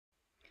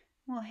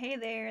Well, hey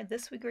there.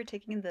 This week we're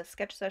taking the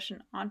sketch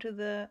session onto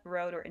the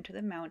road or into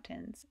the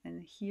mountains.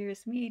 And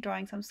here's me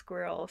drawing some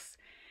squirrels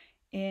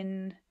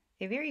in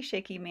a very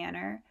shaky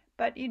manner.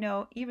 But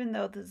even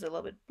though this is a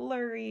little bit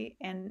blurry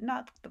and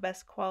not the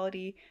best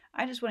quality,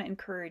 I just want to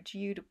encourage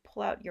you to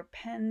pull out your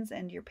pens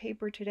and your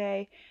paper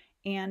today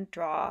and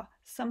draw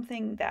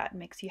something that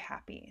makes you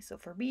happy. So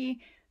for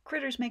me,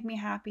 critters make me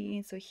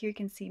happy. So here you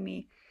can see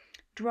me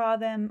draw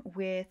them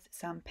with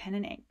some pen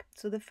and ink.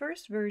 So the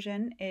first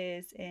version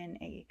is in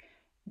a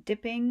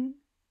dipping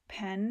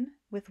pen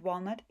with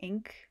walnut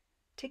ink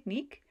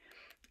technique.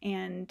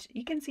 And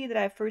you can see that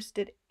I first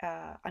did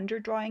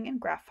underdrawing in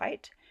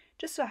graphite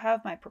just so I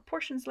have my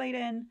proportions laid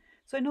in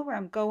so I know where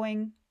I'm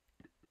going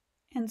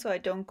and so I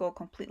don't go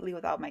completely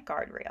without my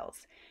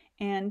guardrails.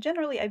 And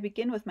generally I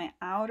begin with my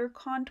outer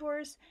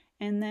contours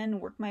and then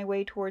work my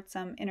way towards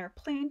some inner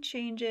plane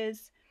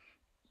changes.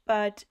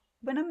 But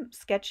when I'm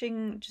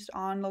sketching just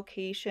on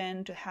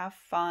location to have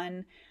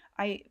fun,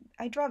 I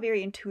draw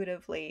very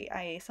intuitively.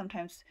 I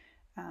sometimes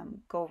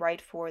go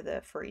right for the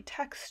furry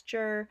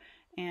texture,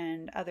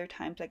 and other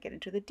times I get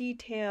into the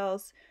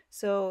details.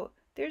 So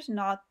there's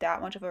not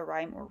that much of a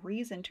rhyme or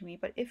reason to me,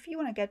 but if you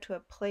want to get to a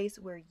place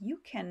where you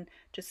can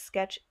just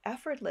sketch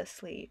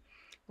effortlessly,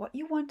 what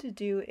you want to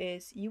do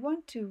is you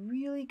want to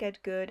really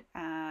get good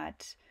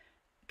at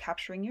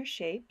capturing your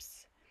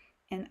shapes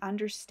and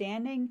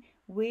understanding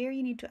where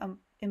you need to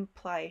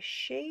imply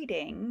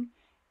shading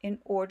in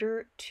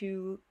order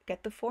to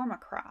get the form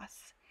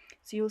across.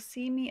 So you'll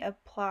see me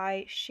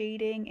apply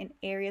shading in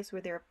areas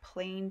where there are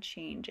plane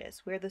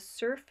changes, where the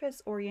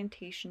surface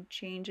orientation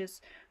changes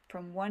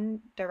from one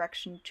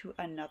direction to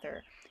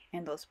another.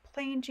 And those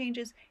plane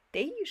changes,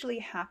 they usually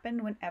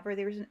happen whenever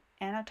there's an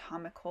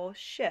anatomical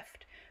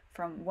shift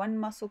from one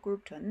muscle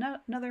group to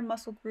another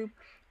muscle group,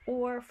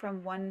 or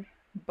from one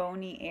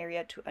bony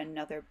area to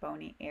another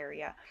bony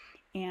area.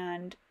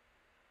 And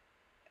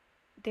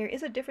there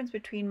is a difference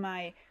between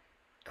my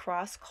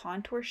cross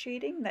contour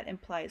shading that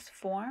implies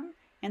form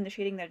and the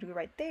shading that I do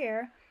right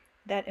there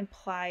that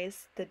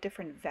implies the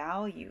different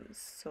values.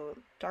 So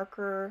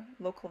darker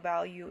local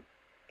value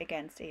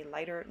against a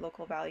lighter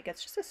local value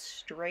gets just a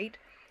straight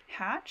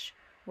hatch,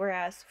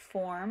 whereas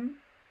form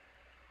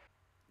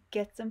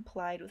gets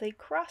implied with a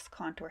cross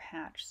contour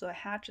hatch. So a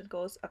hatch that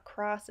goes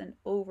across and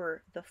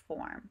over the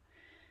form.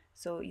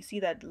 So you see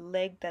that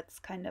leg that's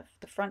kind of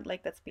the front leg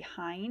that's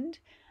behind,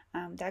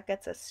 that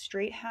gets a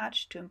straight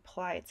hatch to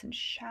imply it's in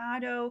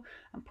shadow.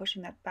 I'm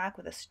pushing that back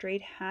with a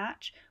straight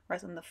hatch,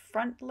 whereas on the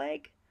front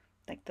leg,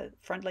 like the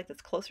front leg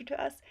that's closer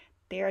to us,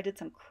 there I did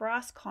some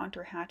cross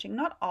contour hatching,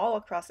 not all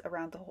across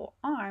around the whole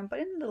arm, but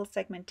in little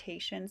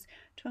segmentations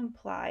to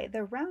imply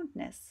the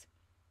roundness.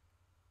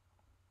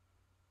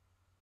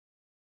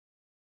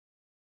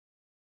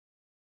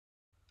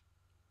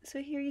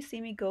 So here you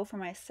see me go for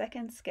my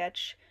second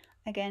sketch.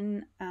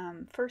 Again,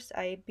 first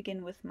I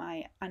begin with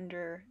my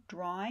under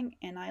drawing,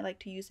 and I like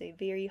to use a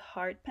very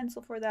hard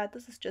pencil for that.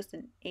 This is just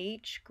an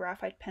H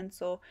graphite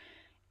pencil,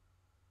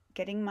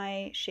 getting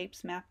my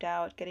shapes mapped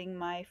out, getting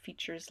my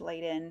features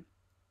laid in,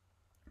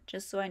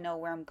 just so I know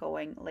where I'm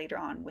going later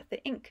on with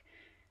the ink.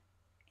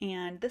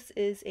 And this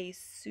is a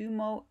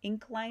Sumo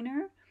ink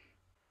liner,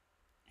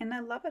 and I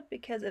love it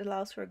because it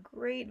allows for a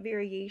great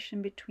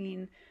variation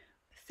between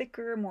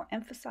thicker, more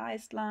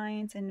emphasized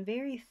lines and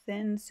very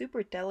thin,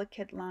 super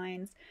delicate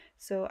lines.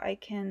 So I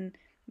can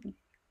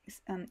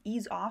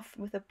ease off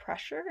with the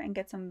pressure and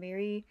get some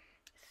very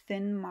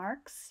thin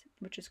marks,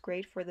 which is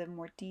great for the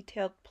more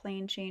detailed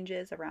plane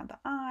changes around the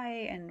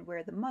eye and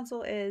where the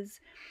muzzle is.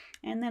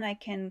 And then I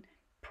can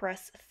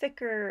press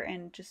thicker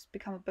and just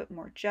become a bit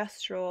more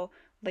gestural.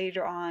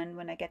 Later on,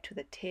 when I get to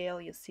the tail,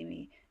 you'll see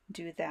me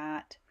do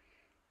that.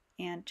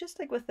 And just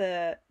like with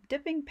a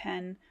dipping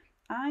pen,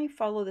 I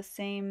follow the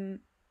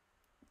same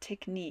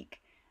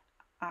technique.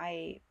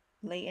 I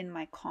lay in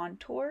my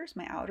contours,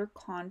 my outer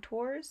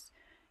contours.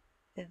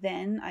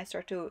 Then I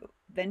start to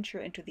venture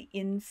into the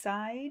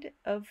inside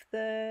of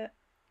the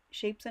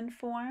shapes and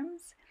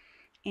forms.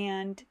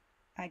 And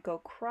I go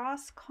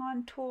cross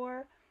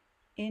contour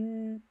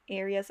in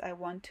areas I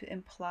want to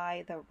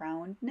imply the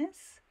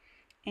roundness.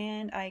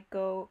 And I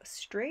go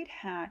straight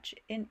hatch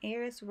in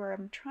areas where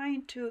I'm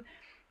trying to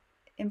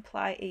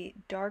imply a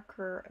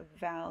darker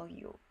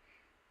value.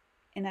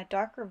 And a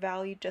darker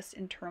value just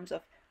in terms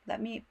of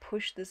let me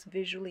push this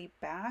visually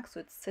back so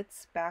it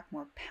sits back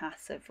more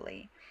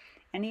passively.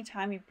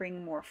 Anytime you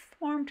bring more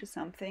form to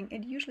something,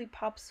 it usually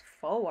pops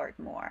forward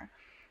more.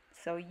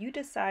 So you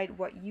decide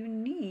what you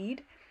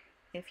need.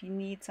 If you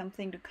need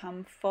something to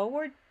come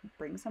forward,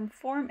 bring some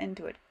form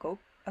into it. Go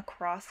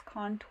across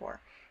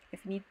contour.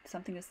 If you need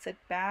something to sit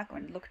back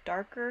or look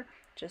darker,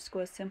 just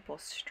go a simple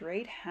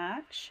straight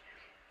hatch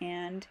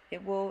and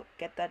it will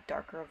get that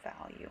darker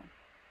value.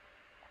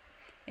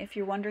 If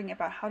you're wondering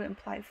about how to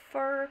imply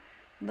fur,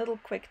 little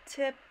quick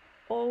tip,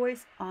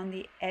 always on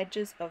the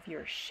edges of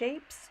your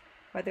shapes,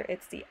 whether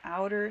it's the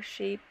outer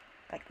shape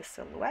like the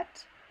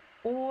silhouette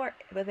or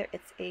whether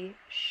it's a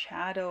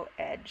shadow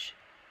edge,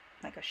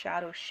 like a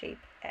shadow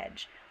shape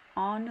edge.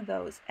 On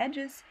those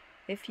edges,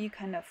 if you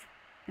kind of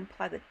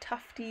imply the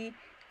tufty,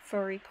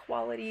 furry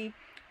quality,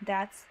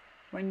 that's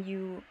when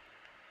you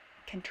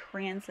can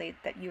translate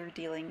that you're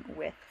dealing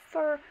with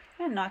fur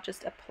and not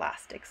just a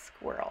plastic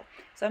squirrel.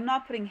 So I'm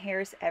not putting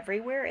hairs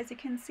everywhere, as you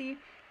can see,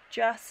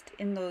 just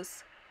in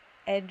those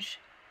edge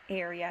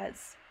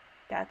areas.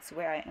 That's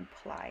where I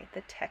imply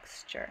the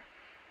texture.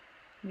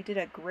 We did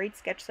a great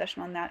sketch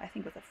session on that, I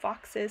think, with the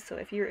foxes. So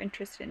if you're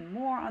interested in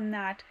more on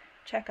that,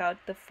 check out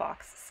the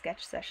fox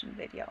sketch session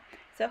video.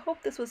 So I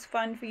hope this was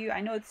fun for you.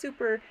 I know it's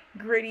super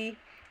gritty,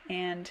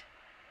 and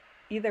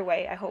either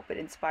way, I hope it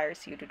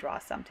inspires you to draw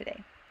some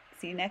today.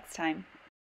 See you next time.